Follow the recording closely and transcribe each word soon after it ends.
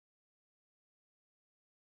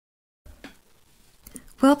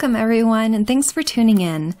Welcome everyone, and thanks for tuning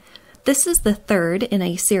in. This is the third in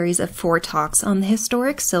a series of 4 talks on the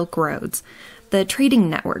historic Silk Roads, the trading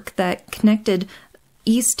network that connected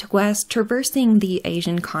east to west, traversing the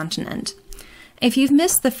Asian continent. If you've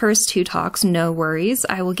missed the first 2 talks, no worries.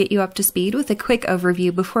 I will get you up to speed with a quick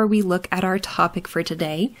overview before we look at our topic for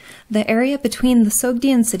today, the area between the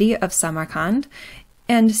Sogdian city of Samarkand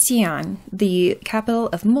and Xi'an, the capital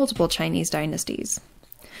of multiple Chinese dynasties.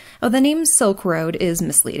 Well, the name Silk Road is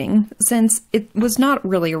misleading, since it was not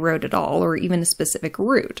really a road at all, or even a specific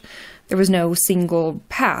route. There was no single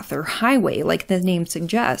path or highway like the name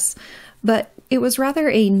suggests, but it was rather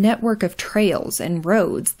a network of trails and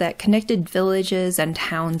roads that connected villages and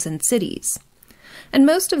towns and cities. And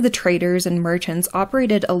most of the traders and merchants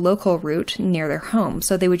operated a local route near their home,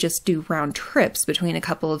 so they would just do round trips between a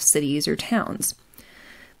couple of cities or towns.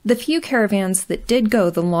 The few caravans that did go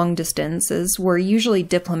the long distances were usually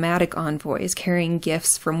diplomatic envoys carrying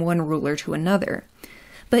gifts from one ruler to another.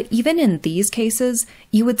 But even in these cases,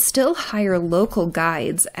 you would still hire local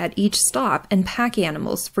guides at each stop and pack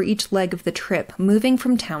animals for each leg of the trip, moving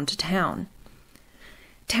from town to town.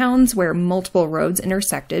 Towns where multiple roads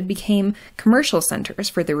intersected became commercial centers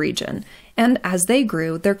for the region, and as they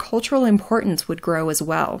grew, their cultural importance would grow as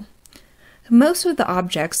well. Most of the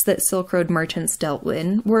objects that Silk Road merchants dealt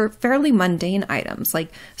in were fairly mundane items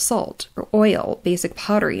like salt, or oil, basic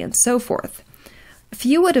pottery, and so forth.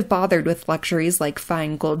 Few would have bothered with luxuries like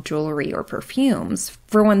fine gold jewelry or perfumes.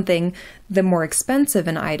 For one thing, the more expensive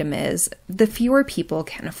an item is, the fewer people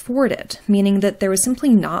can afford it, meaning that there was simply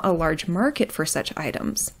not a large market for such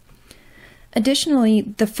items. Additionally,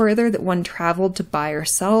 the further that one traveled to buy or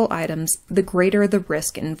sell items, the greater the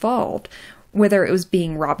risk involved, whether it was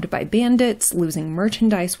being robbed by bandits, losing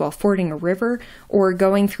merchandise while fording a river, or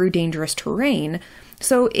going through dangerous terrain,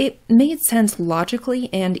 so it made sense logically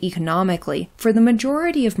and economically for the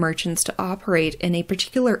majority of merchants to operate in a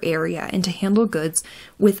particular area and to handle goods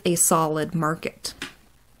with a solid market.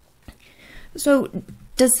 So,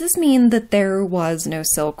 does this mean that there was no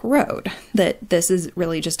Silk Road? That this is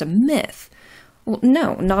really just a myth? Well,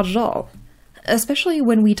 no, not at all. Especially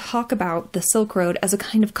when we talk about the Silk Road as a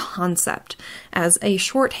kind of concept, as a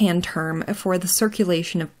shorthand term for the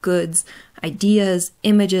circulation of goods, ideas,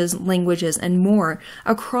 images, languages, and more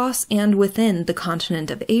across and within the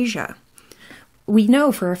continent of Asia. We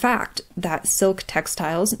know for a fact that silk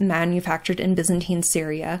textiles manufactured in Byzantine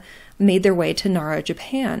Syria made their way to Nara,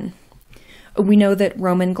 Japan. We know that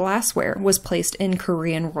Roman glassware was placed in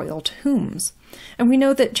Korean royal tombs, and we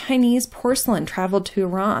know that Chinese porcelain traveled to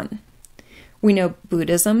Iran. We know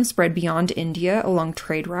Buddhism spread beyond India along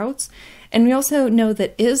trade routes, and we also know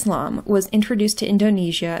that Islam was introduced to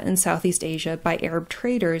Indonesia and Southeast Asia by Arab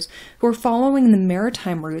traders who were following the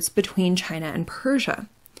maritime routes between China and Persia.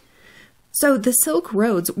 So the Silk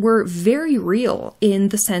Roads were very real in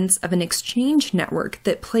the sense of an exchange network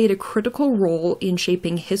that played a critical role in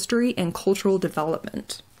shaping history and cultural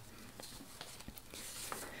development.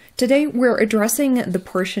 Today, we're addressing the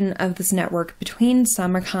portion of this network between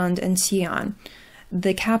Samarkand and Xi'an,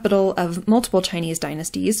 the capital of multiple Chinese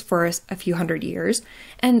dynasties for a few hundred years,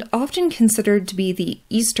 and often considered to be the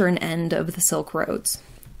eastern end of the Silk Roads.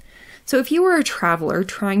 So if you were a traveler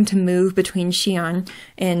trying to move between Xi'an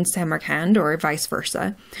and Samarkand, or vice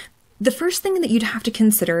versa, the first thing that you'd have to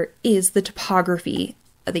consider is the topography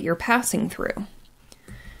that you're passing through.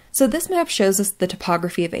 So this map shows us the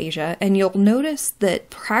topography of Asia, and you'll notice that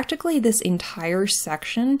practically this entire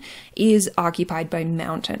section is occupied by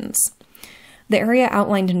mountains. The area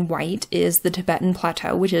outlined in white is the Tibetan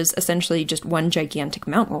Plateau, which is essentially just one gigantic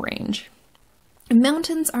mountain range.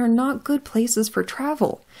 Mountains are not good places for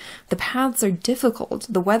travel. The paths are difficult,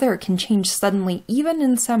 the weather can change suddenly even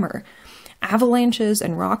in summer. Avalanches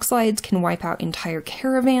and rock slides can wipe out entire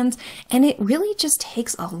caravans, and it really just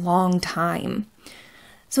takes a long time.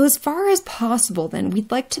 So as far as possible then, we'd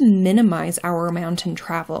like to minimize our mountain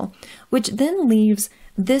travel, which then leaves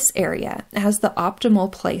this area as the optimal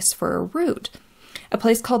place for a route, a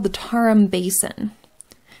place called the Tarim Basin.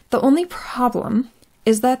 The only problem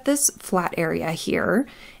is that this flat area here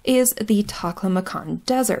is the Taklamakan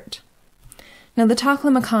Desert. Now the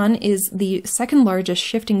Taklamakan is the second largest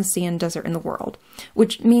shifting sand desert in the world,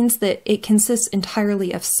 which means that it consists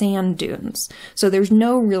entirely of sand dunes, so there's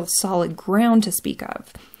no real solid ground to speak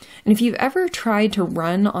of. And if you've ever tried to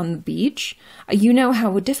run on the beach, you know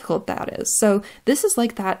how difficult that is, so this is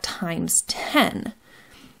like that times 10.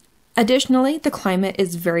 Additionally, the climate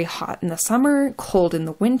is very hot in the summer, cold in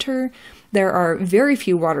the winter, there are very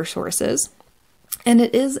few water sources, and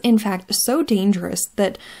it is in fact so dangerous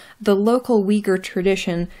that The local Uyghur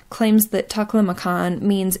tradition claims that Taklamakan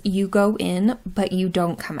means you go in, but you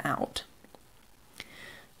don't come out.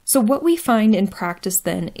 So what we find in practice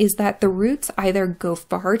then is that the roots either go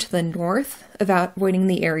far to the north, avoiding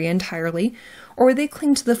the area entirely, or they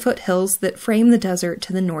cling to the foothills that frame the desert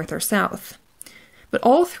to the north or south. But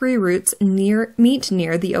all three routes meet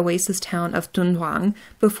near the oasis town of Dunhuang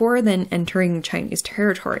before then entering Chinese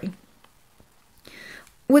territory.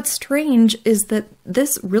 What's strange is that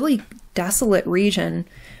this really desolate region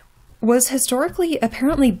was historically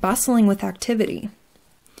apparently bustling with activity.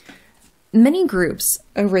 Many groups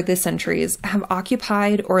over the centuries have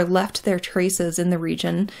occupied or left their traces in the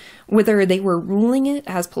region, whether they were ruling it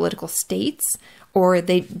as political states or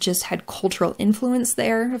they just had cultural influence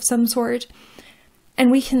there of some sort. And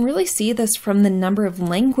we can really see this from the number of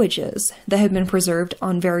languages that have been preserved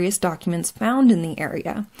on various documents found in the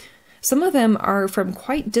area. Some of them are from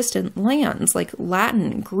quite distant lands like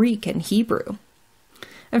Latin, Greek, and Hebrew.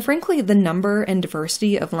 And frankly, the number and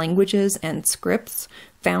diversity of languages and scripts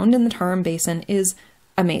found in the Tarim Basin is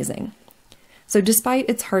amazing. So despite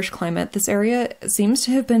its harsh climate, this area seems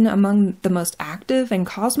to have been among the most active and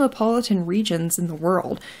cosmopolitan regions in the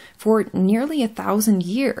world for nearly 1,000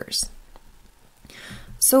 years.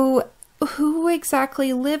 So who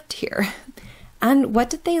exactly lived here? And what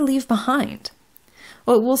did they leave behind?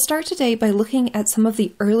 Well, we'll start today by looking at some of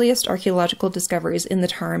the earliest archaeological discoveries in the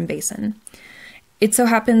Tarim Basin. It so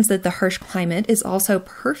happens that the harsh climate is also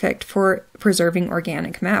perfect for preserving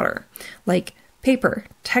organic matter, like paper,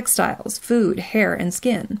 textiles, food, hair, and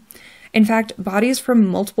skin. In fact, bodies from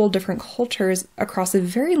multiple different cultures across a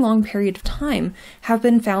very long period of time have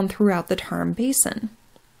been found throughout the Tarim Basin.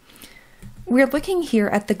 We're looking here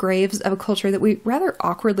at the graves of a culture that we rather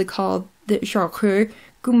awkwardly call the Xi'an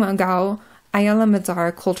Gumagao Ayala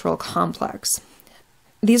Mazar Cultural Complex.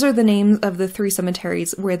 These are the names of the three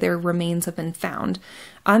cemeteries where their remains have been found.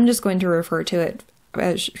 I'm just going to refer to it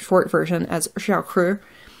as short version as Xi'an.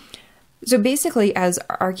 So basically, as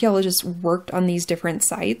archaeologists worked on these different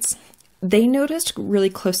sites, they noticed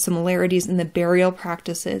really close similarities in the burial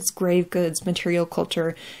practices, grave goods, material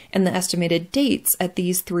culture, and the estimated dates at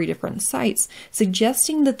these three different sites,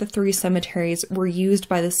 suggesting that the three cemeteries were used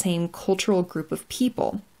by the same cultural group of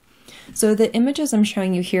people. So the images I'm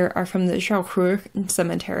showing you here are from the Xi'an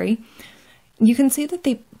cemetery. You can see that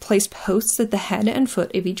they placed posts at the head and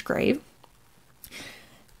foot of each grave.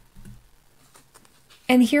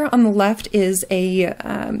 And here on the left is a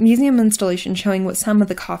museum installation showing what some of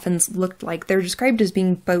the coffins looked like. They're described as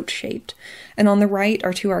being boat-shaped. And on the right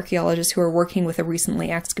are two archaeologists who are working with a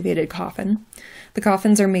recently excavated coffin. The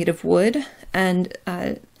coffins are made of wood and,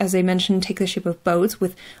 as I mentioned, take the shape of boats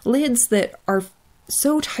with lids that are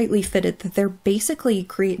so tightly fitted that they're basically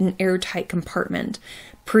create an airtight compartment,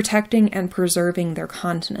 protecting and preserving their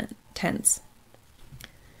contents.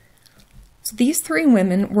 So these three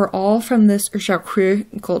women were all from this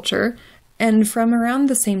Xi'an culture and from around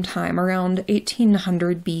the same time, around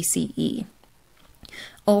 1800 BCE.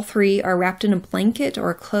 All three are wrapped in a blanket or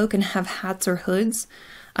a cloak and have hats or hoods.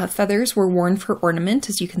 Feathers were worn for ornament,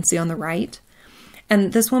 as you can see on the right.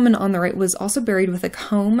 And this woman on the right was also buried with a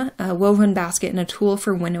comb, a woven basket, and a tool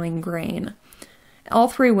for winnowing grain. All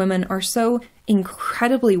three women are so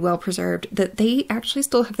incredibly well preserved that they actually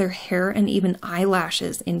still have their hair and even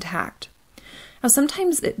eyelashes intact. Now,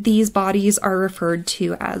 sometimes these bodies are referred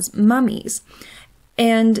to as mummies,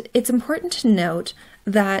 and it's important to note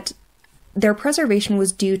that their preservation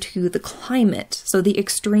was due to the climate, so the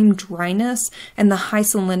extreme dryness and the high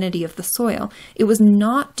salinity of the soil. It was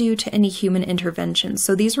not due to any human intervention,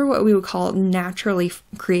 so these were what we would call naturally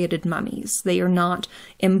created mummies. They are not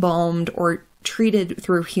embalmed or treated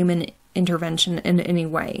through human intervention in any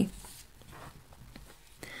way.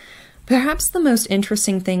 Perhaps the most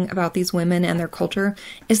interesting thing about these women and their culture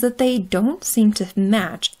is that they don't seem to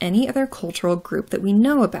match any other cultural group that we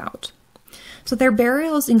know about. So their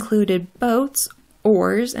burials included boats,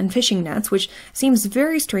 oars, and fishing nets, which seems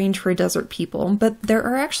very strange for desert people, but there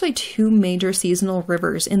are actually two major seasonal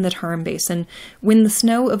rivers in the Tarim Basin when the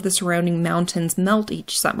snow of the surrounding mountains melt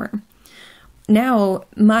each summer. Now,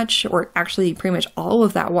 much, or actually pretty much all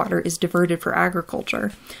of that water is diverted for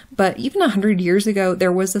agriculture, but even 100 years ago,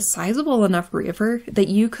 there was a sizable enough river that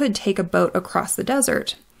you could take a boat across the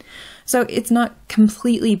desert. So it's not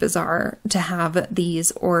completely bizarre to have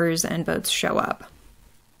these oars and boats show up.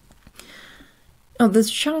 Now, the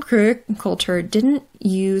Xi'an culture didn't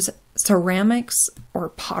use ceramics or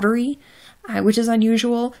pottery, which is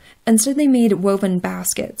unusual. Instead, they made woven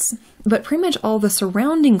baskets, but pretty much all the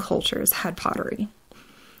surrounding cultures had pottery.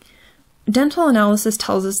 Dental analysis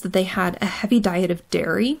tells us that they had a heavy diet of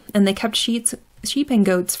dairy, and they kept sheets sheep and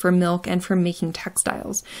goats for milk and for making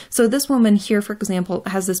textiles. So this woman here, for example,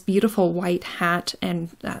 has this beautiful white hat and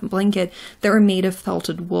blanket that were made of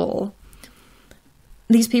felted wool.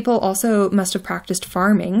 These people also must have practiced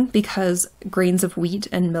farming because grains of wheat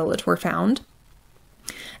and millet were found.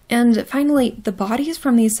 And finally, the bodies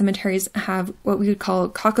from these cemeteries have what we would call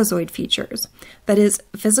Caucasoid features. That is,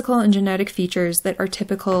 physical and genetic features that are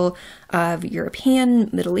typical of European,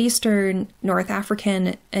 Middle Eastern, North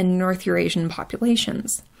African, and North Eurasian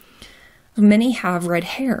populations. Many have red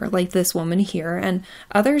hair, like this woman here, and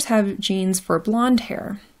others have genes for blonde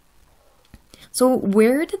hair. So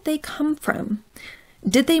where did they come from?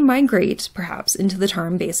 Did they migrate, perhaps, into the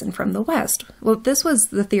Tarim Basin from the west? Well, this was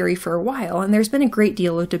the theory for a while, and there's been a great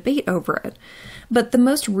deal of debate over it. But the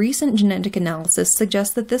most recent genetic analysis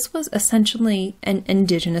suggests that this was essentially an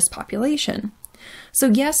indigenous population. So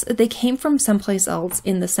yes, they came from someplace else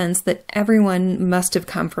in the sense that everyone must have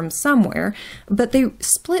come from somewhere, but they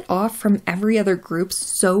split off from every other group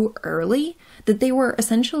so early that they were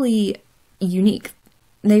essentially unique.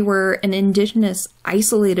 They were an indigenous,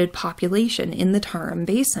 isolated population in the Tarim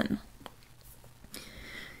Basin.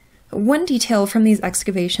 One detail from these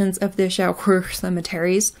excavations of the Xi'an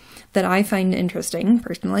cemeteries that I find interesting,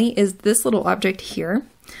 personally, is this little object here.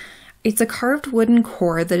 It's a carved wooden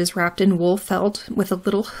core that is wrapped in wool felt with a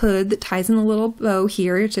little hood that ties in a little bow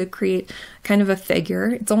here to create kind of a figure.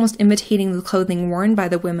 It's almost imitating the clothing worn by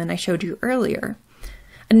the women I showed you earlier.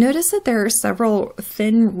 And notice that there are several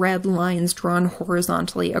thin red lines drawn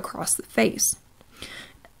horizontally across the face.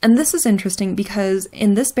 And this is interesting because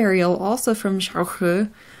in this burial, also from Xi'an,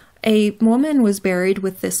 a woman was buried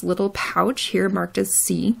with this little pouch here marked as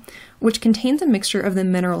C, which contains a mixture of the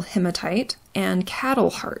mineral hematite and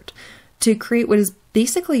cattle heart to create what is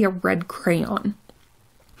basically a red crayon.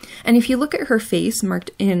 And if you look at her face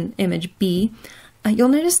marked in image B, you'll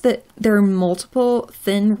notice that there are multiple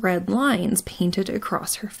thin red lines painted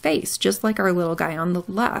across her face, just like our little guy on the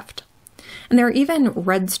left. And there are even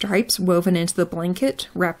red stripes woven into the blanket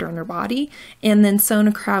wrapped around her body and then sewn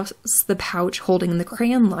across the pouch holding the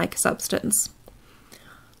crayon-like substance.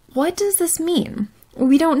 What does this mean?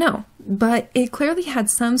 We don't know, but it clearly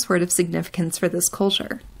had some sort of significance for this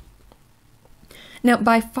culture. Now,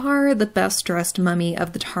 by far the best dressed mummy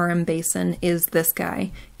of the Tarim Basin is this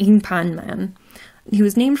guy, Yingpan Man. He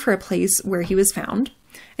was named for a place where he was found,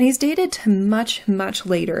 and he's dated to much, much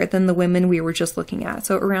later than the women we were just looking at,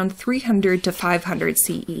 so around 300 to 500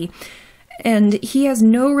 CE, and he has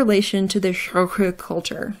no relation to the Xi'an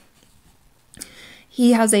culture.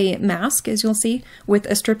 He has a mask, as you'll see, with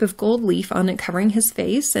a strip of gold leaf on it covering his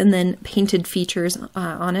face, and then painted features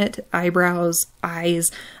on it, eyebrows,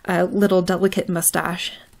 eyes, a little delicate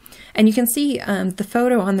mustache. And you can see the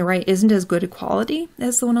photo on the right isn't as good a quality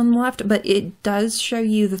as the one on the left, but it does show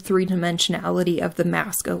you the three-dimensionality of the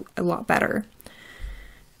mask a lot better.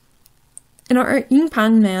 And our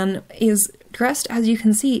Yingpan Man is dressed, as you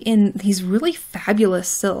can see, in these really fabulous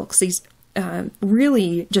silks, these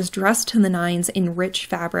really just dressed to the nines in rich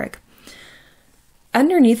fabric.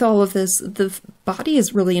 Underneath all of this, the body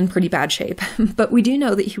is really in pretty bad shape, but we do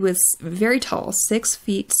know that he was very tall, 6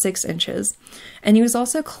 feet 6 inches, and he was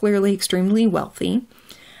also clearly extremely wealthy.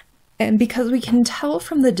 And because we can tell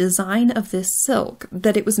from the design of this silk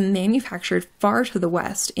that it was manufactured far to the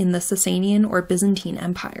west in the Sasanian or Byzantine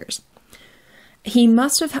empires. He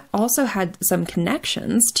must have also had some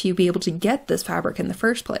connections to be able to get this fabric in the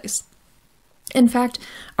first place. In fact,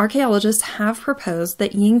 archaeologists have proposed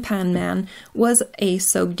that Yingpan Man was a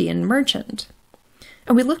Sogdian merchant.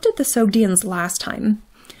 And we looked at the Sogdians last time.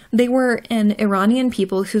 They were an Iranian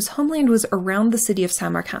people whose homeland was around the city of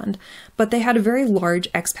Samarkand, but they had a very large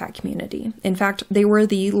expat community. In fact, they were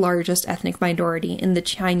the largest ethnic minority in the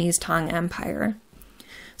Chinese Tang Empire.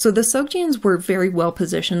 So the Sogdians were very well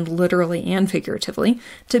positioned, literally and figuratively,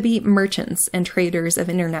 to be merchants and traders of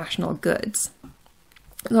international goods.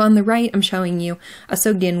 So on the right, I'm showing you a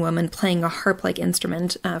Sogdian woman playing a harp-like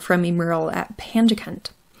instrument from a mural at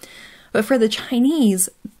Panjikent. But for the Chinese,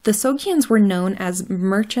 the Sogdians were known as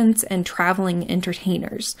merchants and traveling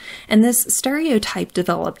entertainers, and this stereotype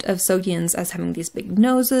developed of Sogdians as having these big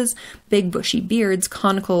noses, big bushy beards,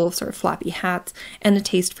 conical sort of floppy hats, and a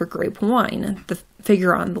taste for grape wine. The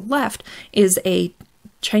figure on the left is a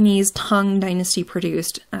Chinese Tang Dynasty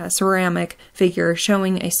produced ceramic figure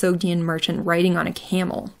showing a Sogdian merchant riding on a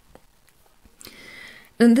camel.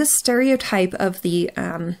 And this stereotype of the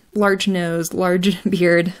large nose, large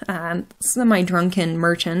beard, semi-drunken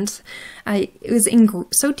merchant was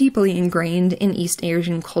so deeply ingrained in East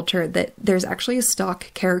Asian culture that there's actually a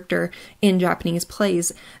stock character in Japanese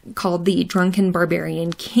plays called the Drunken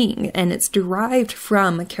Barbarian King, and it's derived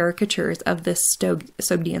from caricatures of this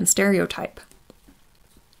Sogdian stereotype.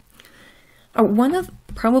 One of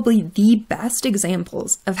probably the best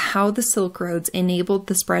examples of how the Silk Roads enabled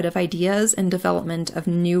the spread of ideas and development of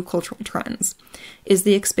new cultural trends is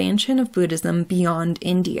the expansion of Buddhism beyond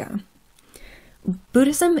India.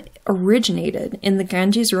 Buddhism originated in the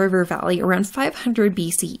Ganges River Valley around 500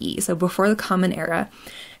 BCE, so before the Common Era,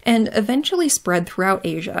 and eventually spread throughout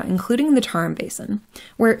Asia, including the Tarim Basin,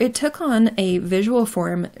 where it took on a visual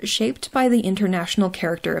form shaped by the international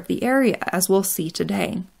character of the area, as we'll see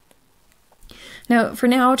today. Now, for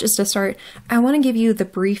now, just to start, I want to give you the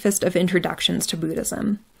briefest of introductions to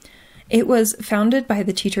Buddhism. It was founded by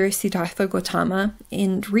the teacher Siddhartha Gautama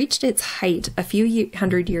and reached its height a few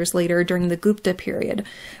hundred years later during the Gupta period,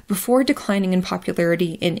 before declining in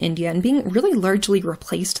popularity in India and being really largely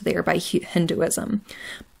replaced there by Hinduism.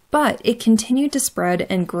 But it continued to spread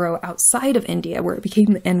and grow outside of India, where it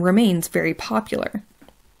became and remains very popular.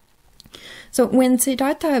 So when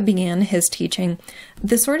Siddhartha began his teaching,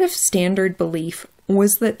 the sort of standard belief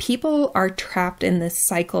was that people are trapped in this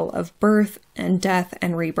cycle of birth and death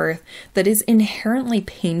and rebirth that is inherently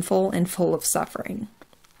painful and full of suffering.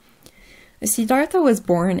 Siddhartha was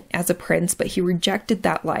born as a prince, but he rejected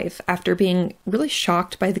that life after being really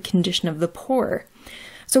shocked by the condition of the poor.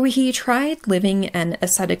 So he tried living an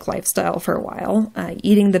ascetic lifestyle for a while,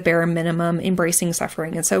 eating the bare minimum, embracing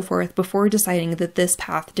suffering, and so forth, before deciding that this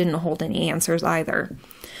path didn't hold any answers either.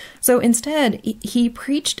 So instead, he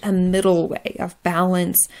preached a middle way of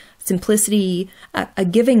balance, simplicity, a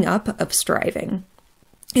giving up of striving.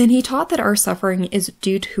 And he taught that our suffering is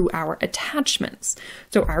due to our attachments,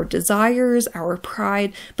 so our desires, our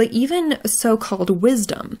pride, but even so-called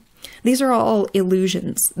wisdom. These are all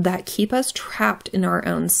illusions that keep us trapped in our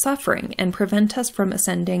own suffering and prevent us from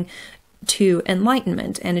ascending to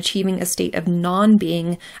enlightenment and achieving a state of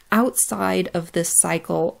non-being outside of this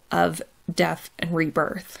cycle of death and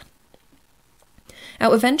rebirth.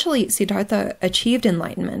 Now, eventually, Siddhartha achieved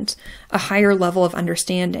enlightenment, a higher level of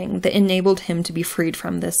understanding that enabled him to be freed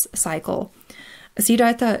from this cycle.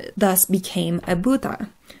 Siddhartha thus became a Buddha.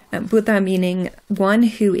 Buddha meaning one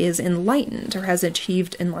who is enlightened or has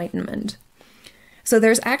achieved enlightenment. So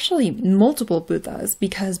there's actually multiple Buddhas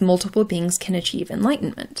because multiple beings can achieve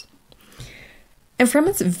enlightenment. And from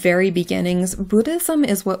its very beginnings, Buddhism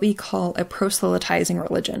is what we call a proselytizing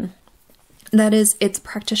religion. That is, its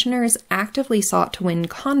practitioners actively sought to win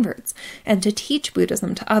converts and to teach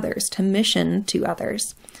Buddhism to others, to mission to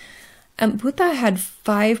others. Buddha had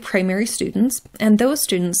 5 primary students, and those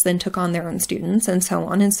students then took on their own students, and so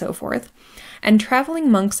on and so forth. And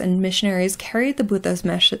traveling monks and missionaries carried the Buddha's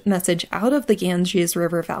message out of the Ganges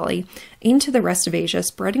River Valley into the rest of Asia,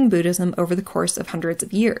 spreading Buddhism over the course of hundreds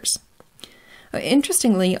of years.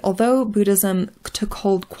 Interestingly, although Buddhism took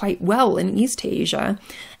hold quite well in East Asia,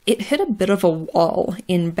 it hit a bit of a wall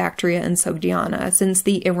in Bactria and Sogdiana, since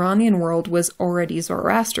the Iranian world was already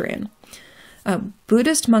Zoroastrian.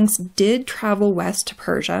 Buddhist monks did travel west to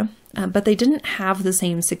Persia, but they didn't have the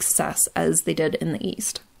same success as they did in the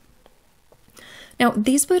East. Now,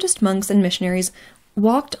 these Buddhist monks and missionaries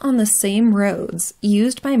walked on the same roads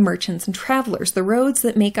used by merchants and travelers, the roads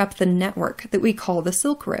that make up the network that we call the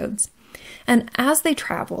Silk Roads. And as they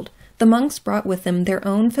traveled, the monks brought with them their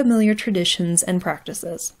own familiar traditions and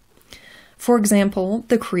practices. For example,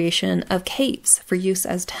 the creation of caves for use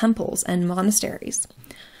as temples and monasteries.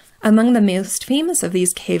 Among the most famous of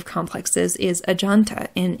these cave complexes is Ajanta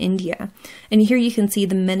in India, and here you can see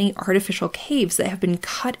the many artificial caves that have been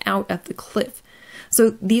cut out of the cliff.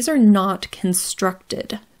 So these are not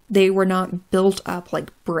constructed. They were not built up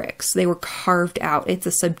like bricks. They were carved out. It's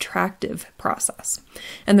a subtractive process.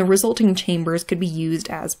 And the resulting chambers could be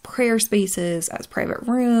used as prayer spaces, as private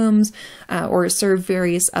rooms, or serve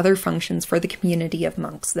various other functions for the community of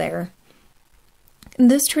monks there.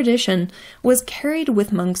 This tradition was carried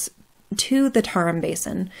with monks to the Tarim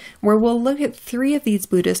Basin, where we'll look at 3 of these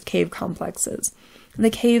Buddhist cave complexes, the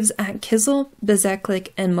caves at Kizil,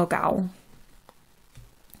 Bezeklik, and Mogao.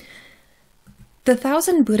 The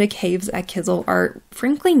 1,000 Buddha caves at Kizil are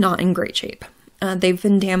frankly not in great shape. They've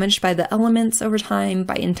been damaged by the elements over time,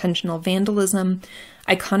 by intentional vandalism,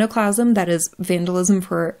 iconoclasm, that is vandalism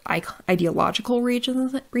for ideological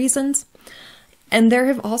reasons. And there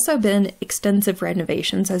have also been extensive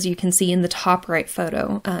renovations, as you can see in the top right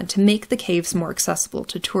photo, to make the caves more accessible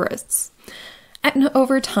to tourists. And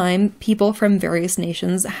over time, people from various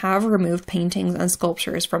nations have removed paintings and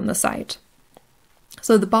sculptures from the site.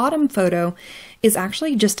 So the bottom photo is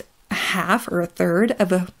actually just a half or a third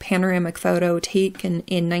of a panoramic photo taken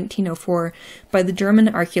in 1904 by the German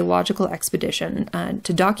archaeological expedition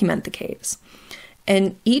to document the caves.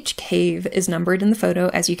 And each cave is numbered in the photo,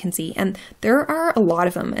 as you can see, and there are a lot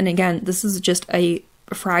of them. And again, this is just a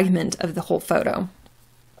fragment of the whole photo.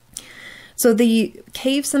 So the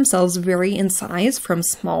caves themselves vary in size from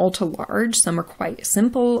small to large. Some are quite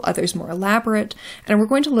simple, others more elaborate, and we're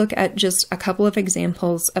going to look at just a couple of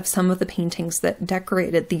examples of some of the paintings that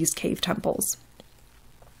decorated these cave temples.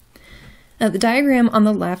 Now, the diagram on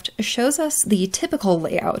the left shows us the typical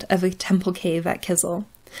layout of a temple cave at Kizil.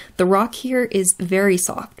 The rock here is very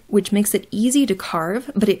soft, which makes it easy to carve,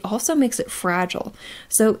 but it also makes it fragile.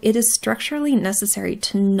 So it is structurally necessary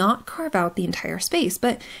to not carve out the entire space,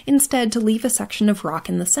 but instead to leave a section of rock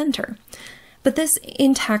in the center. But this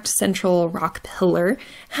intact central rock pillar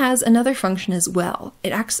has another function as well.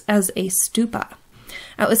 It acts as a stupa.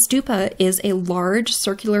 Now, a stupa is a large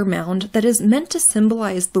circular mound that is meant to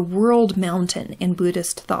symbolize the world mountain in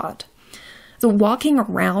Buddhist thought. So walking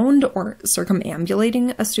around or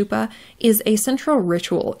circumambulating a stupa is a central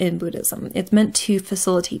ritual in Buddhism. It's meant to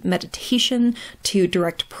facilitate meditation, to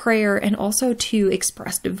direct prayer, and also to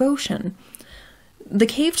express devotion. The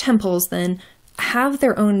cave temples then have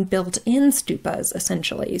their own built-in stupas,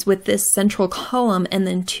 essentially, with this central column and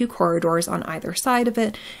then 2 corridors on either side of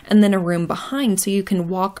it, and then a room behind so you can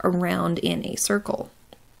walk around in a circle.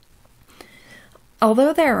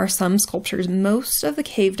 Although there are some sculptures, most of the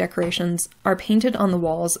cave decorations are painted on the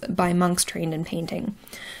walls by monks trained in painting.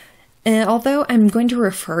 And although I'm going to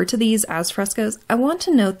refer to these as frescoes, I want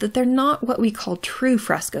to note that they're not what we call true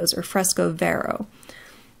frescoes or fresco vero.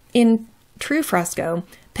 In true fresco,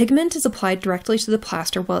 pigment is applied directly to the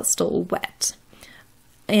plaster while it's still wet.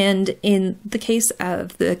 And in the case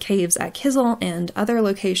of the caves at Kizil and other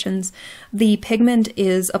locations, the pigment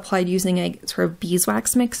is applied using a sort of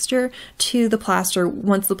beeswax mixture to the plaster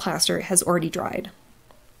once the plaster has already dried.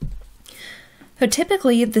 So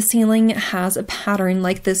typically the ceiling has a pattern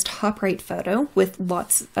like this top right photo with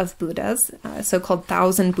lots of Buddhas, so-called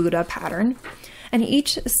 1,000 Buddha pattern. And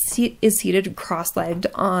each is seated cross-legged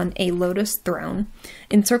on a lotus throne,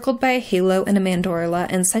 encircled by a halo and a mandorla,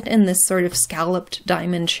 and set in this sort of scalloped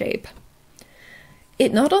diamond shape.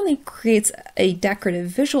 It not only creates a decorative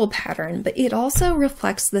visual pattern, but it also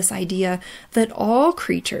reflects this idea that all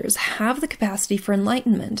creatures have the capacity for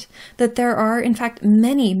enlightenment, that there are, in fact,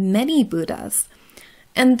 many, many Buddhas.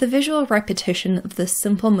 And the visual repetition of this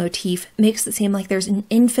simple motif makes it seem like there's an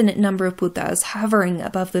infinite number of Buddhas hovering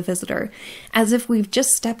above the visitor, as if we've just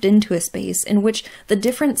stepped into a space in which the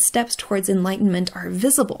different steps towards enlightenment are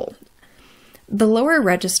visible. The lower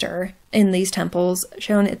register in these temples,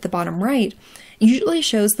 shown at the bottom right, usually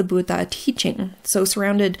shows the Buddha teaching, so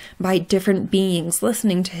surrounded by different beings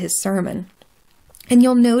listening to his sermon. And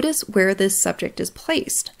you'll notice where this subject is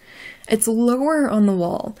placed. It's lower on the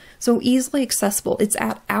wall, so easily accessible. It's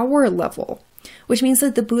at our level, which means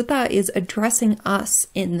that the Buddha is addressing us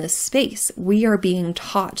in this space. We are being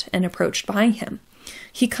taught and approached by him.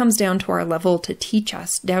 He comes down to our level to teach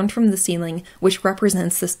us, down from the ceiling, which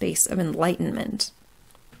represents the space of enlightenment.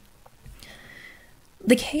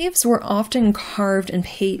 The caves were often carved and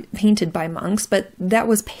painted by monks, but that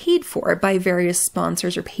was paid for by various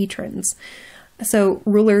sponsors or patrons. So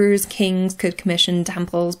rulers, kings could commission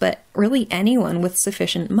temples, but really anyone with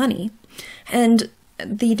sufficient money. And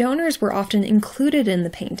the donors were often included in the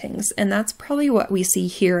paintings, and that's probably what we see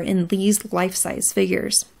here in these life-size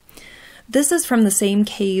figures. This is from the same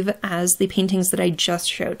cave as the paintings that I just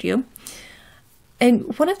showed you.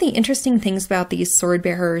 And one of the interesting things about these sword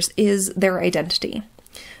bearers is their identity.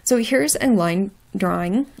 So here's a line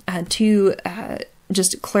drawing to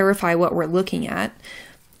just clarify what we're looking at.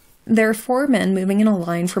 There are 4 men moving in a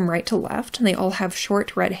line from right to left, and they all have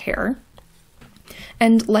short red hair.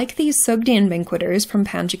 And like these Sogdian banqueters from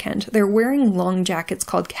Panjikent, they're wearing long jackets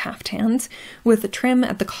called kaftans, with a trim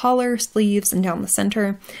at the collar, sleeves, and down the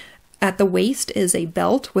center. At the waist is a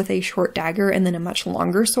belt with a short dagger and then a much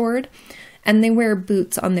longer sword. And they wear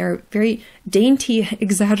boots on their very dainty,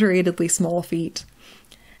 exaggeratedly small feet.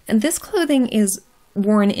 And this clothing is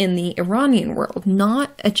worn in the Iranian world,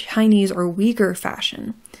 not a Chinese or Uyghur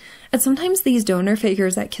fashion. And sometimes these donor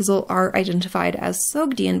figures at Kizil are identified as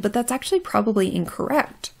Sogdian, but that's actually probably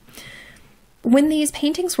incorrect. When these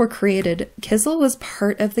paintings were created, Kizil was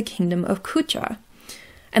part of the kingdom of Kucha.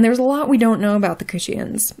 And there's a lot we don't know about the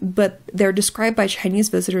Kuchians, but they're described by Chinese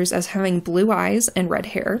visitors as having blue eyes and red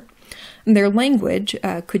hair. Their language,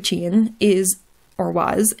 Kuchian, is or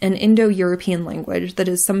was, an Indo-European language that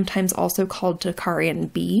is sometimes also called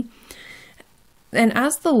Tocharian B. And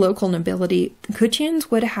as the local nobility, the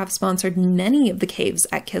Kutchians would have sponsored many of the caves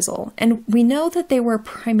at Kizil, and we know that they were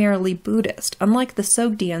primarily Buddhist, unlike the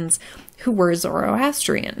Sogdians, who were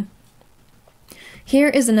Zoroastrian. Here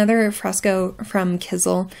is another fresco from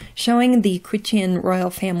Kizil showing the Kutchian royal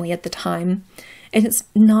family at the time. It's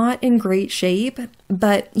not in great shape,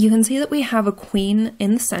 but you can see that we have a queen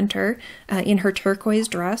in the center in her turquoise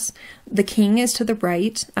dress. The king is to the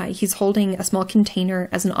right. He's holding a small container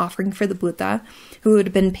as an offering for the Buddha, who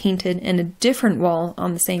had been painted in a different wall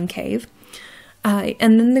on the same cave.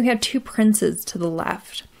 And then we have two princes to the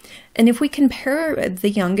left. And if we compare the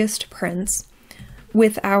youngest prince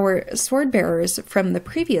with our sword bearers from the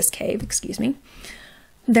previous cave,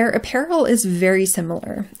 their apparel is very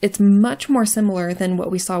similar. It's much more similar than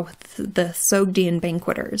what we saw with the Sogdian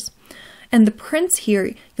banqueters. And the prince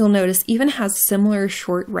here, you'll notice, even has similar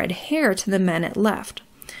short red hair to the men at left.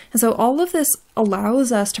 And so all of this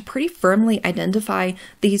allows us to pretty firmly identify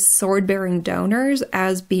these sword-bearing donors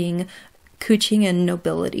as being Kutchian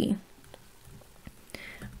nobility.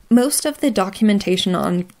 Most of the documentation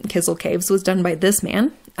on Kizil Caves was done by this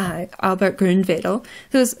man, Albert Grünwedel,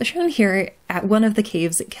 who is shown here at one of the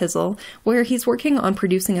caves at Kizil, where he's working on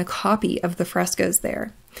producing a copy of the frescoes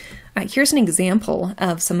there. Here's an example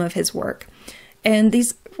of some of his work. And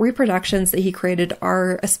these reproductions that he created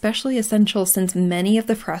are especially essential since many of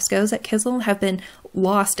the frescoes at Kizil have been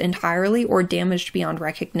lost entirely or damaged beyond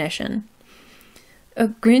recognition.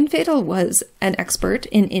 Grünwedel was an expert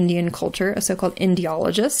in Indian culture, a so-called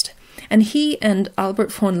Indiologist, and he and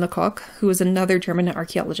Albert von Lecoq, who was another German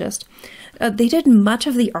archaeologist, they did much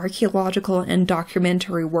of the archaeological and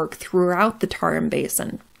documentary work throughout the Tarim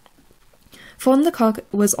Basin. Von Lecoq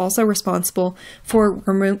was also responsible for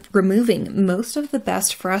removing most of the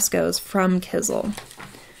best frescoes from Kizil.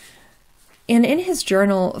 And in his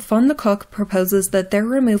journal, von Lecoq proposes that their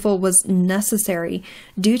removal was necessary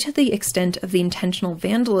due to the extent of the intentional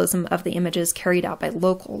vandalism of the images carried out by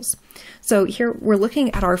locals. So here we're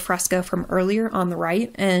looking at our fresco from earlier on the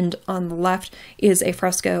right, and on the left is a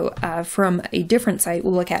fresco from a different site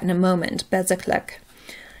we'll look at in a moment, Bezeklek.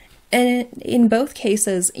 And in both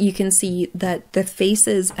cases, you can see that the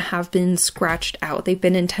faces have been scratched out. They've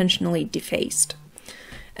been intentionally defaced.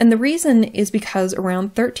 And the reason is because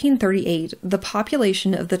around 1338, the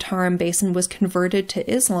population of the Tarim Basin was converted to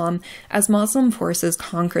Islam as Muslim forces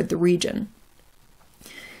conquered the region.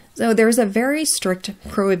 So there's a very strict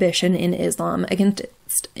prohibition in Islam against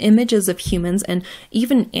images of humans and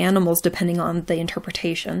even animals, depending on the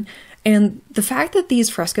interpretation. And the fact that these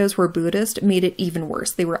frescoes were Buddhist made it even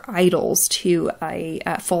worse. They were idols to a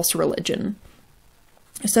false religion.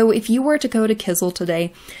 So if you were to go to Kizil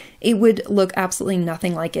today, it would look absolutely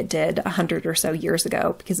nothing like it did 100 or so years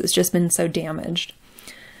ago because it's just been so damaged.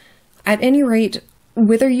 At any rate,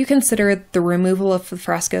 whether you consider the removal of the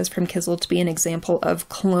frescoes from Kizil to be an example of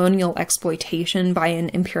colonial exploitation by an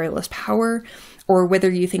imperialist power, or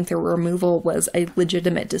whether you think their removal was a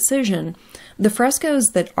legitimate decision, the frescoes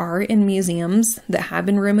that are in museums that have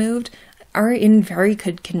been removed are in very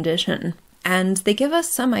good condition, and they give us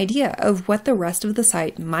some idea of what the rest of the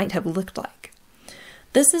site might have looked like.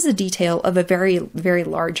 This is a detail of a very, very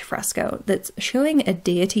large fresco that's showing a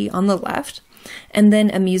deity on the left, and then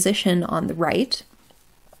a musician on the right.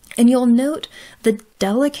 And you'll note the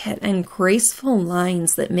delicate and graceful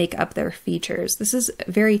lines that make up their features. This is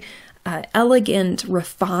very elegant,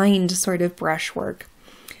 refined sort of brushwork.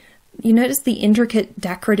 You notice the intricate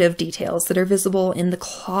decorative details that are visible in the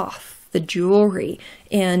cloth, the jewelry,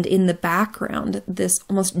 and in the background, this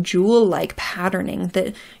almost jewel-like patterning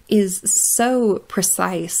that is so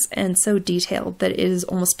precise and so detailed that it is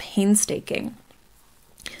almost painstaking.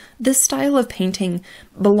 This style of painting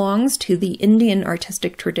belongs to the Indian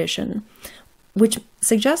artistic tradition, which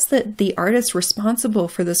suggests that the artist responsible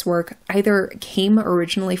for this work either came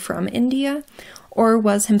originally from India or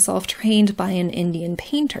was himself trained by an Indian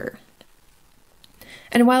painter.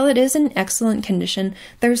 And while it is in excellent condition,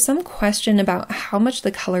 there's some question about how much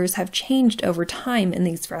the colors have changed over time in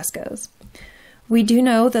these frescoes. We do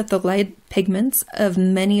know that the light pigments of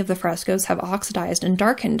many of the frescoes have oxidized and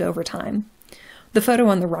darkened over time. The photo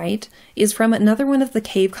on the right is from another one of the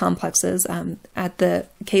cave complexes at the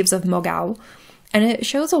caves of Mogao, and it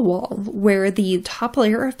shows a wall where the top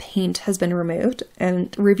layer of paint has been removed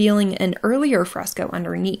and revealing an earlier fresco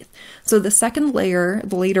underneath. So the second layer,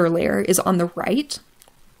 the later layer, is on the right,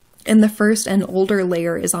 and the first and older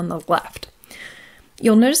layer is on the left.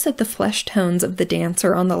 You'll notice that the flesh tones of the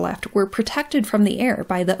dancer on the left were protected from the air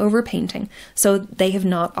by the overpainting, so they have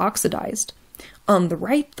not oxidized. On the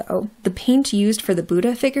right, though, the paint used for the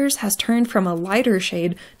Buddha figures has turned from a lighter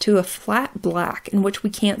shade to a flat black in which we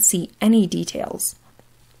can't see any details.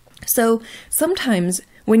 So sometimes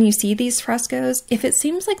when you see these frescoes, if it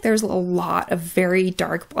seems like there's a lot of very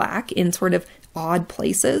dark black in sort of odd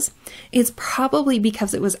places, it's probably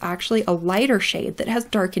because it was actually a lighter shade that has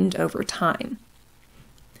darkened over time.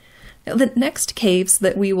 Now, the next caves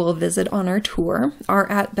that we will visit on our tour are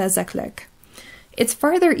at Bezeklik. It's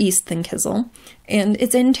farther east than Kizil, and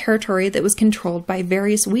it's in territory that was controlled by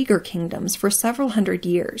various Uyghur kingdoms for several hundred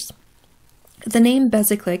years. The name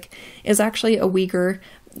Bezeklik is actually a Uyghur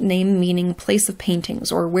name meaning place of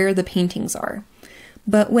paintings, or where the paintings are.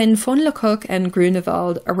 But when von Lecoq and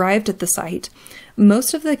Grunewald arrived at the site,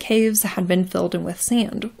 most of the caves had been filled in with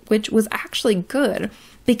sand, which was actually good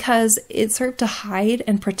because it served to hide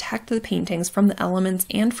and protect the paintings from the elements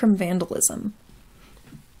and from vandalism.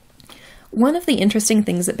 One of the interesting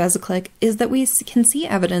things at Bezeklik is that we can see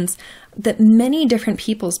evidence that many different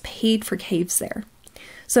peoples paid for caves there.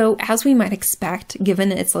 So, as we might expect, given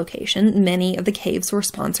its location, many of the caves were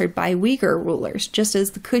sponsored by Uyghur rulers, just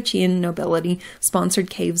as the Kutchian nobility sponsored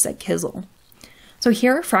caves at Kizil. So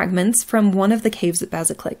here are fragments from one of the caves at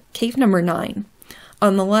Bezeklik, cave number 9.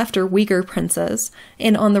 On the left are Uyghur princes,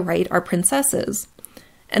 and on the right are princesses.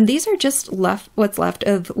 And these are just what's left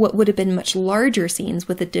of what would have been much larger scenes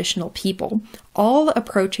with additional people, all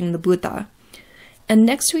approaching the Buddha. And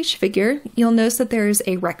next to each figure, you'll notice that there's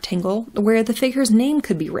a rectangle where the figure's name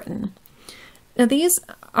could be written. Now these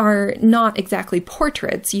are not exactly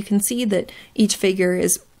portraits. You can see that each figure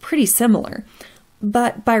is pretty similar.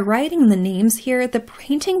 But by writing the names here, the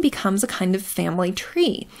painting becomes a kind of family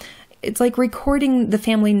tree. It's like recording the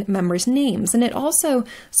family members' names, and it also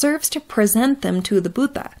serves to present them to the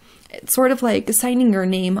Buddha. It's sort of like signing your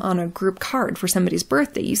name on a group card for somebody's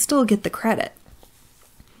birthday. You still get the credit.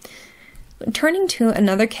 Turning to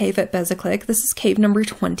another cave at Bezeklik, this is cave number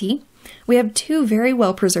 20. We have two very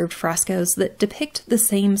well-preserved frescoes that depict the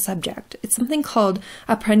same subject. It's something called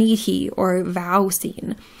a pranidhi, or vow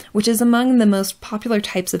scene, which is among the most popular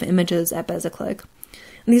types of images at Bezeklik.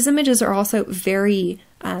 And these images are also very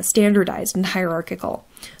standardized and hierarchical.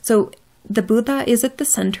 So the Buddha is at the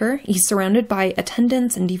center. He's surrounded by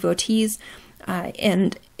attendants and devotees,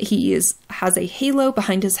 and he has a halo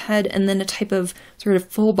behind his head and then a type of sort of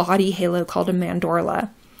full-body halo called a mandorla.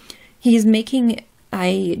 He's making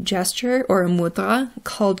a gesture or a mudra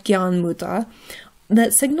called Gyan mudra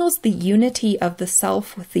that signals the unity of the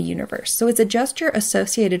self with the universe. So it's a gesture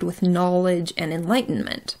associated with knowledge and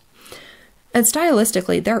enlightenment. And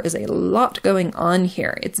stylistically, there is a lot going on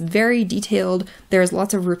here. It's very detailed. There's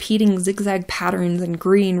lots of repeating zigzag patterns in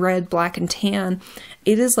green, red, black, and tan.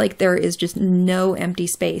 It is like there is just no empty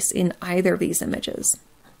space in either of these images.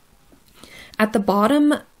 At the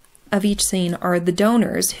bottom of each scene are the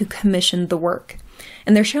donors who commissioned the work.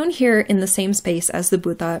 And they're shown here in the same space as the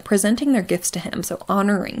Buddha, presenting their gifts to him, so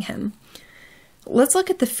honoring him. Let's look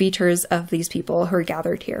at the features of these people who are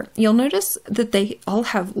gathered here. You'll notice that they all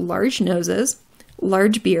have large noses,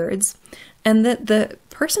 large beards, and that the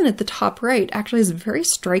person at the top right actually has very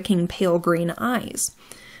striking pale green eyes.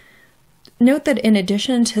 Note that in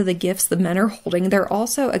addition to the gifts the men are holding, there are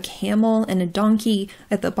also a camel and a donkey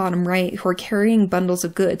at the bottom right who are carrying bundles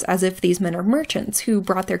of goods, as if these men are merchants who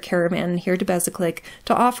brought their caravan here to Bezeklik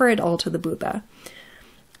to offer it all to the Buddha.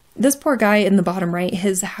 This poor guy in the bottom right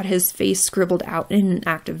has had his face scribbled out in an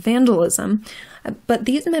act of vandalism, but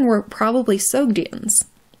these men were probably Sogdians.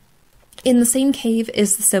 In the same cave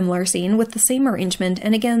is the similar scene with the same arrangement,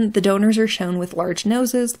 and again, the donors are shown with large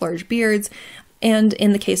noses, large beards, and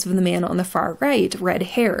in the case of the man on the far right, red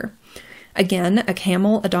hair. Again, a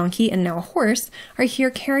camel, a donkey, and now a horse are here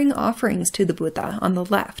carrying offerings to the Buddha on the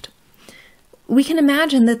left. We can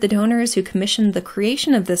imagine that the donors who commissioned the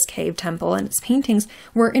creation of this cave temple and its paintings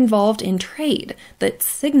were involved in trade that's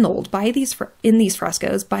signaled by in these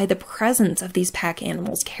frescoes by the presence of these pack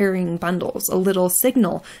animals carrying bundles, a little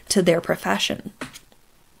signal to their profession.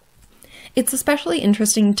 It's especially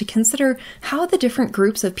interesting to consider how the different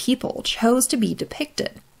groups of people chose to be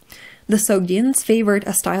depicted. The Sogdians favored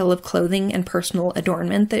a style of clothing and personal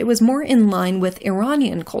adornment that was more in line with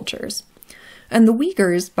Iranian cultures. And the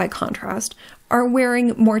Uyghurs, by contrast, are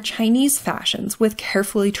wearing more Chinese fashions with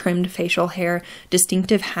carefully trimmed facial hair,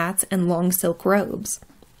 distinctive hats, and long silk robes.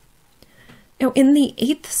 Now, in the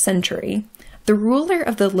 8th century, the ruler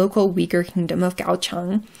of the local Uyghur kingdom of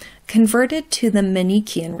Gaochang converted to the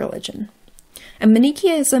Manichaean religion. And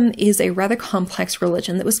Manichaeism is a rather complex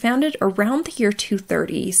religion that was founded around the year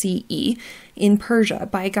 230 CE in Persia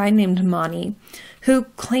by a guy named Mani, who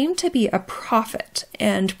claimed to be a prophet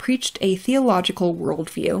and preached a theological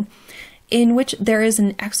worldview in which there is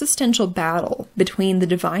an existential battle between the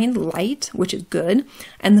divine light, which is good,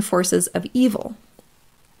 and the forces of evil.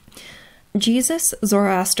 Jesus,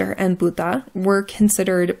 Zoroaster, and Buddha were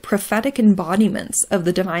considered prophetic embodiments of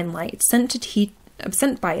the divine light, sent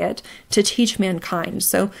by it to teach mankind.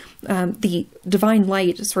 So the divine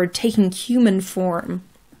light is sort of taking human form.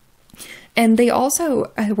 And they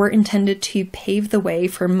also were intended to pave the way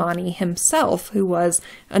for Mani himself, who was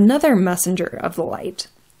another messenger of the light.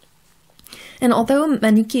 And although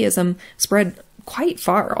Manichaeism spread quite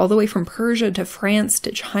far, all the way from Persia to France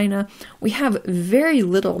to China, we have very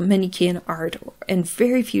little Manichaean art and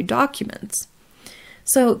very few documents.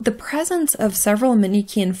 So the presence of several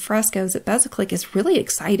Manichaean frescoes at Bezeklik is really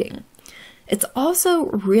exciting. It's also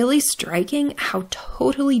really striking how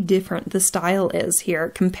totally different the style is here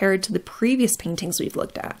compared to the previous paintings we've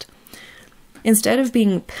looked at. Instead of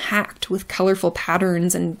being packed with colorful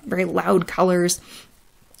patterns and very loud colors,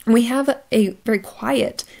 we have a very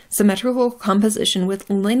quiet, symmetrical composition with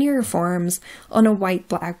linear forms on a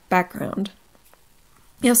white-black background.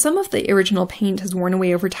 Now, some of the original paint has worn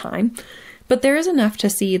away over time, but there is enough to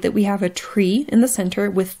see that we have a tree in the center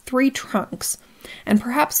with 3 trunks, and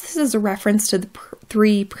perhaps this is a reference to the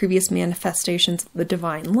 3 previous manifestations of the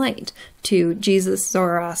divine light, to Jesus,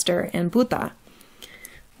 Zoroaster, and Buddha.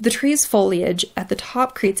 The tree's foliage at the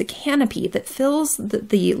top creates a canopy that fills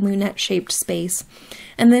the lunette-shaped space,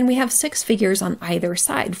 and then we have 6 figures on either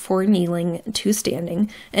side, 4 kneeling, 2 standing,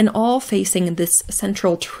 and all facing this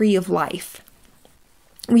central tree of life.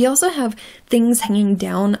 We also have things hanging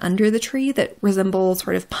down under the tree that resemble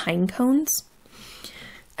sort of pine cones.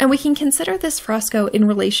 And we can consider this fresco in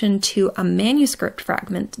relation to a manuscript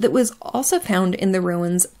fragment that was also found in the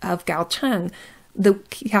ruins of Gaochang, the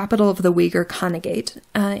capital of the Uyghur Khanate,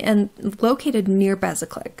 and located near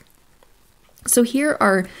Bezeklik. So here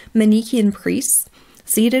are Manichaean priests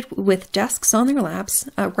seated with desks on their laps,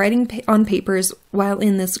 writing on papers while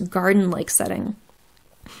in this garden-like setting.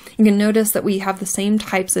 You can notice that we have the same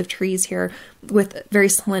types of trees here with very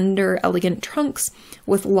slender, elegant trunks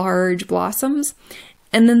with large blossoms.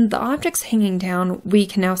 And then the objects hanging down, we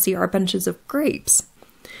can now see are bunches of grapes.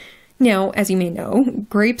 Now, as you may know,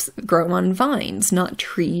 grapes grow on vines, not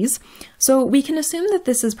trees, so we can assume that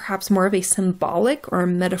this is perhaps more of a symbolic or a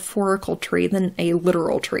metaphorical tree than a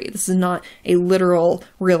literal tree. This is not a literal,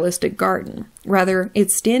 realistic garden. Rather,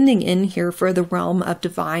 it's standing in here for the realm of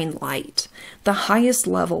divine light, the highest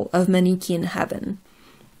level of Manichaean heaven.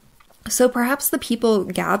 So perhaps the people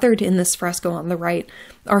gathered in this fresco on the right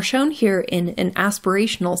are shown here in an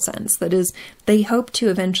aspirational sense, that is, they hope to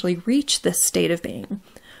eventually reach this state of being.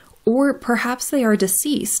 Or perhaps they are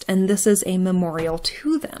deceased, and this is a memorial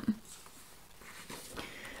to them.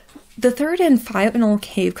 The third and final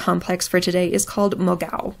cave complex for today is called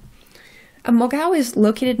Mogao. Mogao is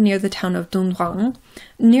located near the town of Dunhuang,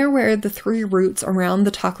 near where the 3 routes around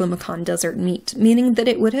the Taklamakan Desert meet, meaning that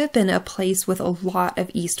it would have been a place with a lot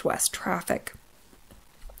of east-west traffic.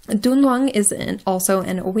 Dunhuang is also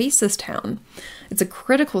an oasis town. It's a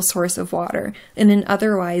critical source of water in an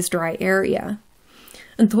otherwise dry area.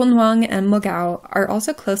 Dunhuang and Mogao are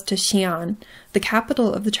also close to Xi'an, the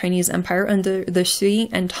capital of the Chinese Empire under the Sui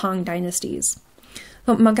and Tang dynasties.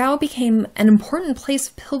 But Mogao became an important place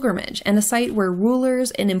of pilgrimage and a site where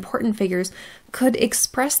rulers and important figures could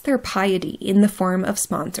express their piety in the form of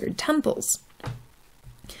sponsored temples.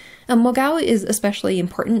 And Mogao is especially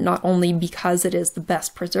important not only because it is the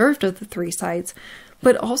best preserved of the 3 sites,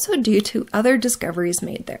 but also due to other discoveries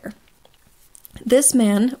made there. This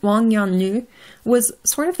man, Wang Yanlu, was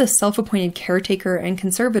sort of the self-appointed caretaker and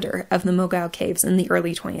conservator of the Mogao caves in the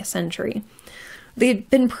early 20th century. They'd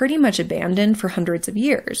been pretty much abandoned for hundreds of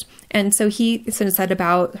years, and so he set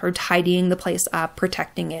about tidying the place up,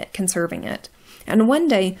 protecting it, conserving it. And one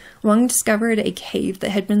day, Wang discovered a cave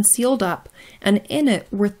that had been sealed up, and in it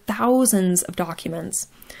were thousands of documents.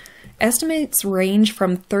 Estimates range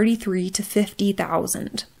from 33 to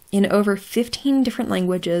 50,000. In over 15 different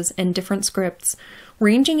languages and different scripts,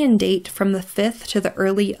 ranging in date from the 5th to the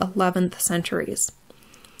early 11th centuries.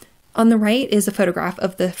 On the right is a photograph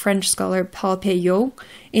of the French scholar Paul Peyote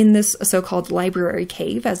in this so-called library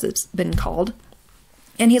cave, as it's been called.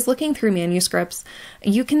 And he's looking through manuscripts.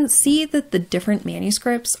 You can see that the different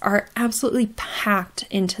manuscripts are absolutely packed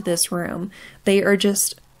into this room. They are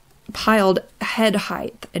just piled head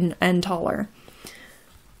height and taller.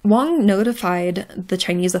 Wang notified the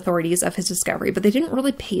Chinese authorities of his discovery, but they didn't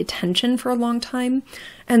really pay attention for a long time,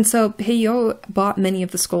 and so Peyote bought many of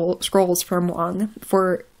the scrolls from Wang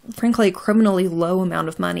for, frankly, a criminally low amount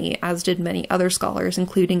of money, as did many other scholars,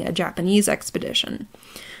 including a Japanese expedition.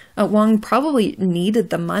 Wang probably needed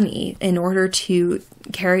the money in order to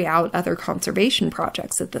carry out other conservation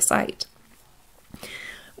projects at the site.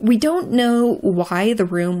 We don't know why the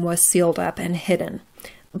room was sealed up and hidden,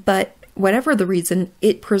 but whatever the reason,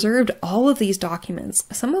 it preserved all of these documents,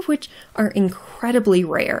 some of which are incredibly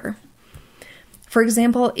rare. For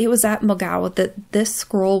example, it was at Mogao that this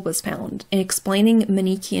scroll was found explaining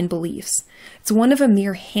Manichaean beliefs. It's one of a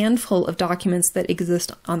mere handful of documents that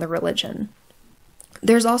exist on the religion.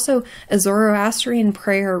 There's also a Zoroastrian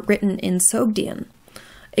prayer written in Sogdian,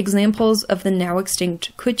 examples of the now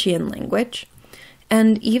extinct Kuchian language,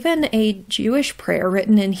 and even a Jewish prayer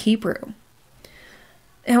written in Hebrew.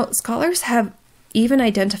 Now, scholars have even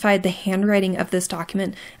identified the handwriting of this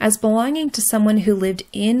document as belonging to someone who lived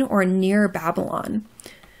in or near Babylon,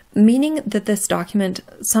 meaning that this document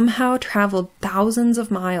somehow traveled thousands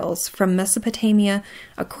of miles from Mesopotamia,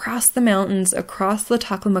 across the mountains, across the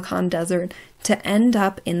Taklamakan Desert, to end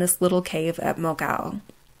up in this little cave at Mogao.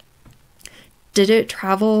 Did it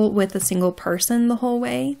travel with a single person the whole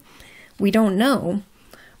way? We don't know.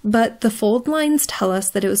 But the fold lines tell us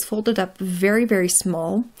that it was folded up very, very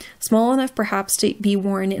small enough perhaps to be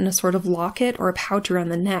worn in a sort of locket or a pouch around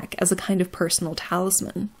the neck as a kind of personal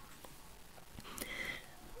talisman.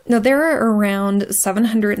 Now, there are around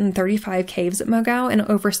 735 caves at Mogao, and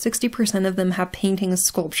over 60% of them have paintings,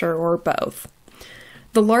 sculpture, or both.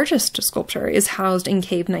 The largest sculpture is housed in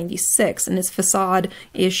Cave 96, and its facade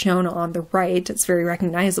is shown on the right. It's very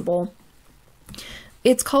recognizable.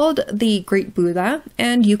 It's called the Great Buddha,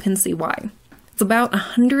 and you can see why. It's about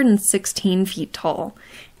 116 feet tall,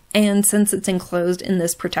 and since it's enclosed in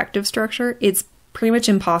this protective structure, it's pretty much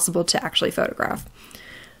impossible to actually photograph.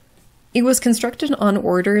 It was constructed on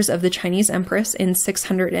orders of the Chinese Empress in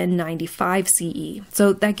 695 CE,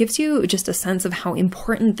 so that gives you just a sense of how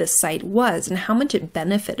important this site was and how much it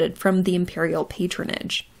benefited from the imperial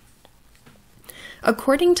patronage.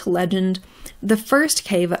 According to legend, the first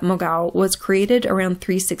cave at Mogao was created around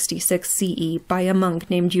 366 CE by a monk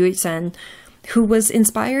named Xi'an, who was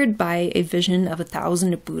inspired by a vision of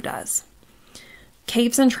 1,000 Buddhas.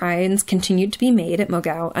 Caves and shrines continued to be made at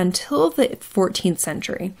Mogao until the 14th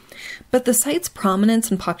century, but the site's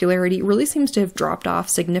prominence and popularity really seems to have dropped off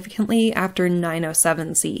significantly after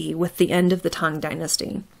 907 CE with the end of the Tang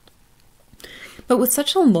dynasty. But with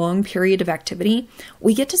such a long period of activity,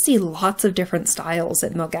 we get to see lots of different styles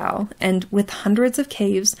at Mogao, and with hundreds of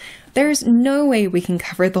caves, there's no way we can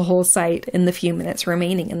cover the whole site in the few minutes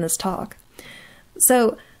remaining in this talk.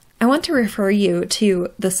 So I want to refer you to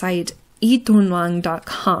the site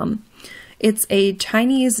yidunwang.com. It's a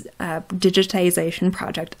Chinese digitization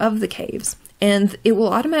project of the caves, and it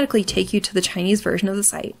will automatically take you to the Chinese version of the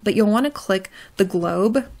site, but you'll want to click the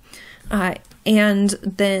globe and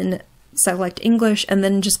then select English, and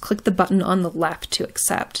then just click the button on the left to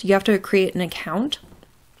accept. You have to create an account.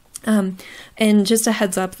 And just a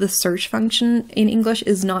heads up, the search function in English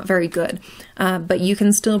is not very good, but you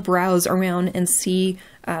can still browse around and see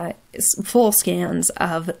full scans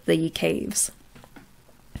of the caves.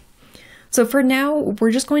 So for now,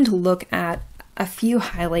 we're just going to look at a few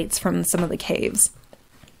highlights from some of the caves.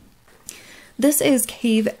 This is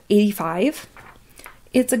Cave 85.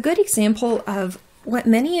 It's a good example of what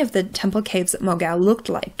many of the temple caves at Mogao looked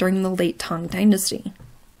like during the late Tang dynasty.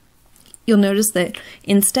 You'll notice that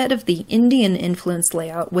instead of the Indian-influenced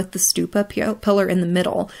layout with the stupa pillar in the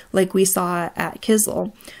middle, like we saw at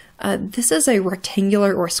Kizil, this is a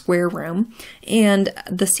rectangular or square room, and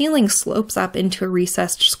the ceiling slopes up into a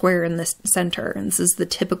recessed square in the center, and this is the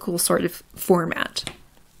typical sort of format.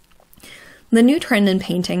 The new trend in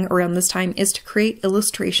painting around this time is to create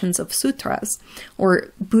illustrations of sutras,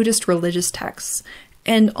 or Buddhist religious texts,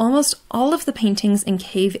 and almost all of the paintings in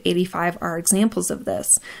Cave 85 are examples of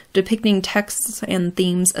this, depicting texts and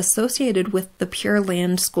themes associated with the Pure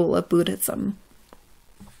Land school of Buddhism.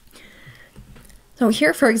 So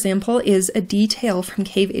here, for example, is a detail from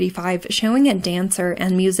Cave 85 showing a dancer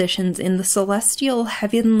and musicians in the celestial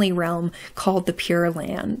heavenly realm called the Pure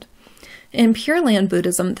Land. In Pure Land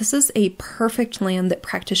Buddhism, this is a perfect land that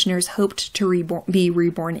practitioners hoped to be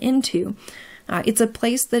reborn into. It's a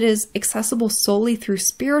place that is accessible solely through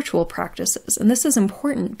spiritual practices, and this is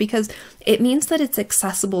important because it means that it's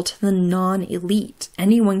accessible to the non-elite.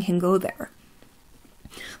 Anyone can go there.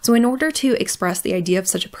 So in order to express the idea of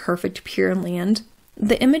such a perfect pure land,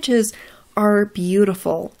 the images are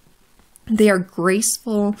beautiful. They are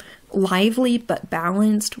graceful, lively but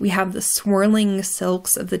balanced. We have the swirling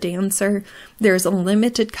silks of the dancer. There's a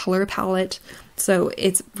limited color palette, so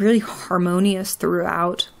it's really harmonious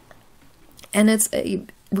throughout. And it's a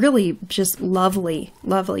really just lovely,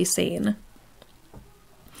 lovely scene.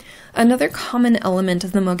 Another common element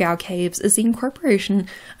of the Mogao caves is the incorporation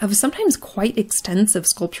of sometimes quite extensive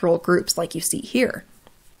sculptural groups like you see here.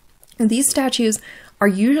 And these statues are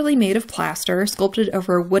usually made of plaster, sculpted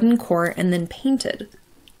over a wooden core, and then painted.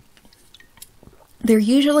 They're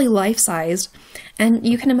usually life-sized, and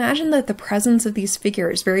you can imagine that the presence of these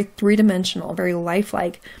figures, very three-dimensional, very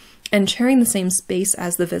lifelike, and sharing the same space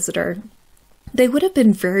as the visitor, they would have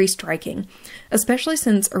been very striking, especially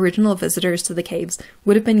since original visitors to the caves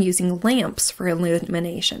would have been using lamps for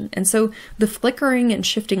illumination, and so the flickering and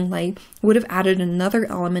shifting light would have added another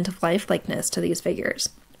element of lifelikeness to these figures,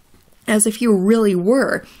 as if you really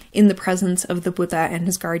were in the presence of the Buddha and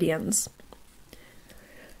his guardians.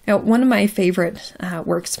 Now, one of my favorite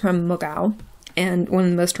works from Mogao, and one of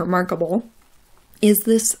the most remarkable, is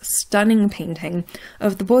this stunning painting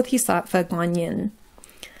of the Bodhisattva Guanyin.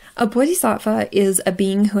 A bodhisattva is a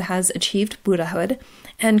being who has achieved Buddhahood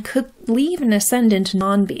and could leave and ascend into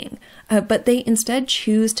non-being, but they instead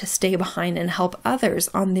choose to stay behind and help others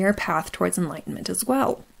on their path towards enlightenment as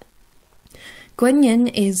well.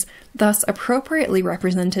 Guanyin is thus appropriately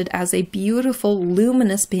represented as a beautiful,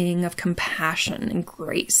 luminous being of compassion and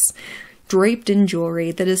grace, draped in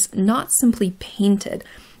jewelry that is not simply painted,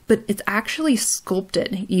 but it's actually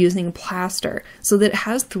sculpted using plaster so that it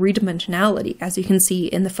has three-dimensionality, as you can see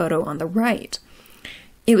in the photo on the right.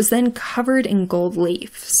 It was then covered in gold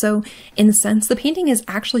leaf, so in a sense the painting is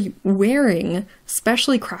actually wearing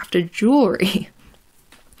specially crafted jewelry.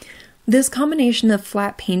 This combination of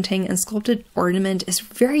flat painting and sculpted ornament is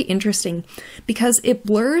very interesting because it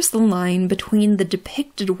blurs the line between the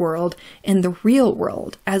depicted world and the real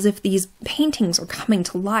world, as if these paintings are coming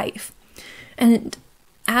to life. And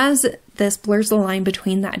as this blurs the line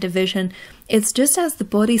between that division, it's just as the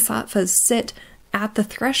bodhisattvas sit at the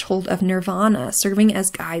threshold of nirvana, serving as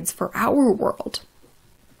guides for our world.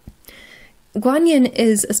 Guanyin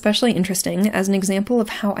is especially interesting as an example of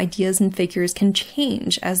how ideas and figures can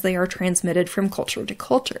change as they are transmitted from culture to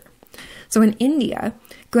culture. So in India,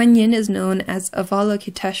 Guanyin is known as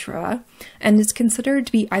Avalokiteshvara and is considered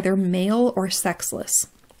to be either male or sexless.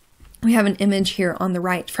 We have an image here on the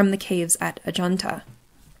right from the caves at Ajanta.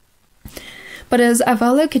 But as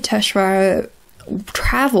Avalokiteshvara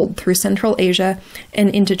traveled through Central Asia and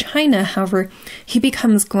into China, however, he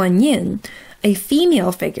becomes Guanyin, a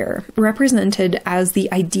female figure represented as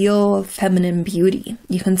the ideal feminine beauty.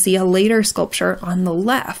 You can see a later sculpture on the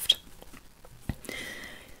left.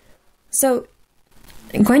 So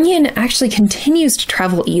Guanyin actually continues to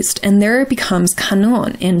travel east, and there it becomes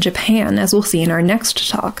Kannon in Japan, as we'll see in our next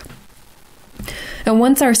talk. And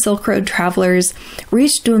once our Silk Road travelers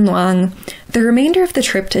reach Dunhuang, the remainder of the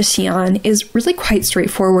trip to Xi'an is really quite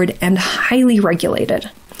straightforward and highly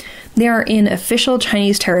regulated. They are in official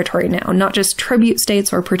Chinese territory now, not just tribute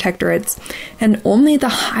states or protectorates, and only the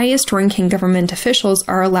highest-ranking government officials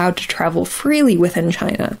are allowed to travel freely within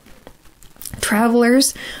China.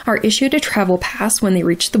 Travelers are issued a travel pass when they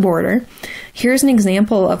reach the border. Here's an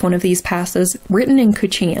example of one of these passes written in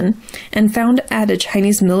Kuchian and found at a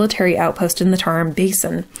Chinese military outpost in the Tarim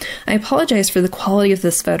Basin. I apologize for the quality of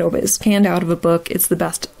this photo, but it's scanned out of a book. It's the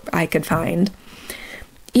best I could find.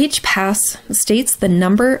 Each pass states the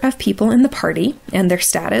number of people in the party and their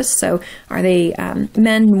status, so are they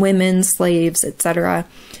men, women, slaves, etc.,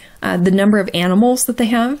 the number of animals that they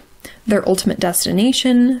have, their ultimate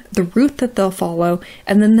destination, the route that they'll follow,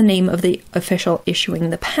 and then the name of the official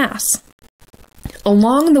issuing the pass.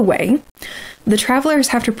 Along the way, the travelers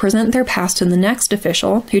have to present their pass to the next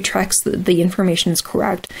official, who checks that the information is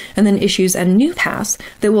correct, and then issues a new pass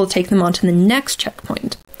that will take them on to the next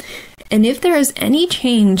checkpoint. And if there is any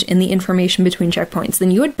change in the information between checkpoints,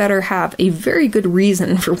 then you had better have a very good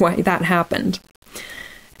reason for why that happened.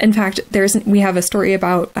 In fact, we have a story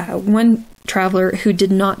about one traveler who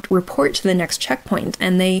did not report to the next checkpoint,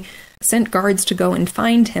 and they sent guards to go and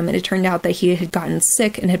find him, and it turned out that he had gotten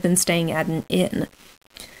sick and had been staying at an inn.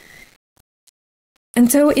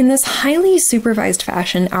 And so in this highly supervised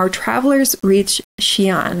fashion, our travelers reach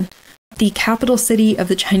Xi'an, the capital city of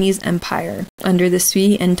the Chinese Empire under the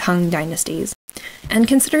Sui and Tang dynasties, and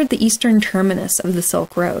considered the eastern terminus of the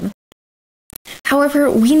Silk Road.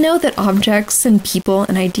 However, we know that objects and people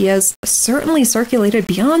and ideas certainly circulated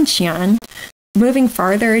beyond Xi'an, moving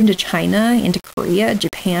farther into China, into Korea,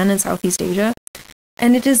 Japan, and Southeast Asia,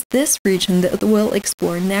 and it is this region that we'll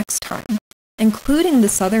explore next time, including the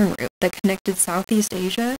southern route that connected Southeast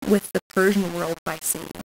Asia with the Persian world by sea.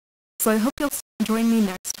 So I hope you'll join me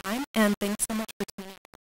next time, and thanks so much